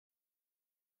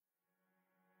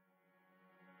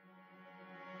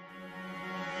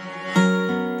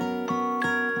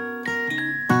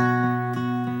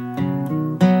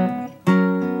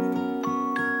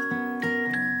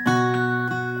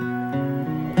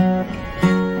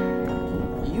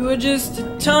were just a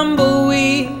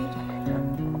tumbleweed.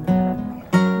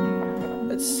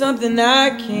 That's something I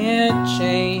can't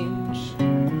change.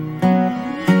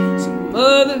 Some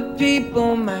other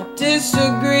people might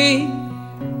disagree,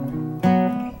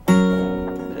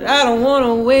 but I don't want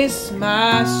to waste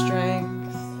my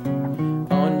strength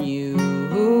on you.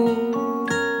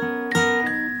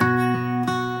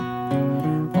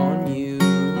 On you.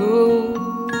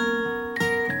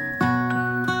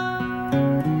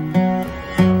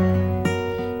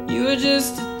 You were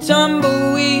just a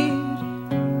tumbleweed,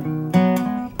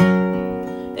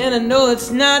 and I know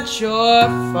it's not your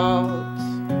fault.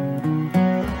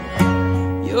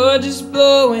 You're just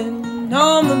blowing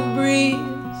on the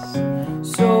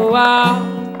breeze, so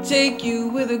I'll take you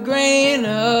with a grain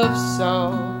of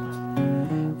salt,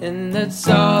 and that's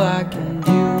all I can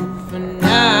do for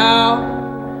now.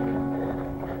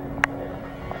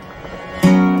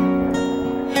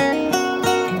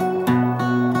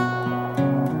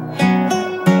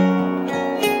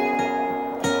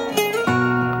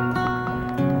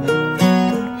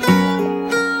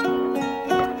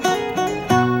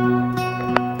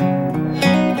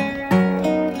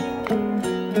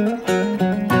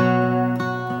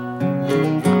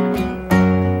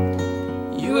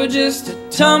 You're just a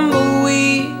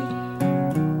tumbleweed,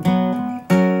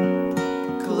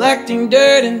 collecting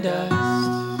dirt and dust.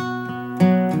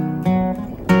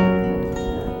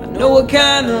 I know what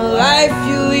kind of life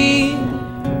you lead,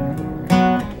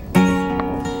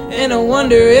 and I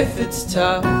wonder if it's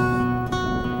tough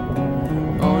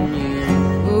on you.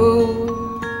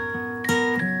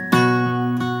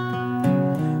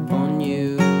 On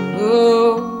you.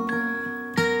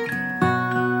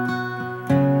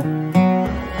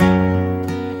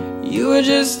 You were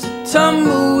just a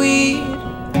tumbleweed,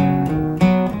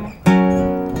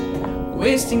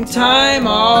 wasting time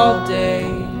all day.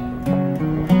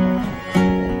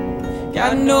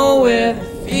 Gotta know where it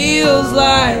feels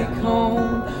like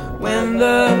home when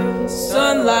the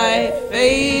sunlight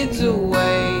fades away.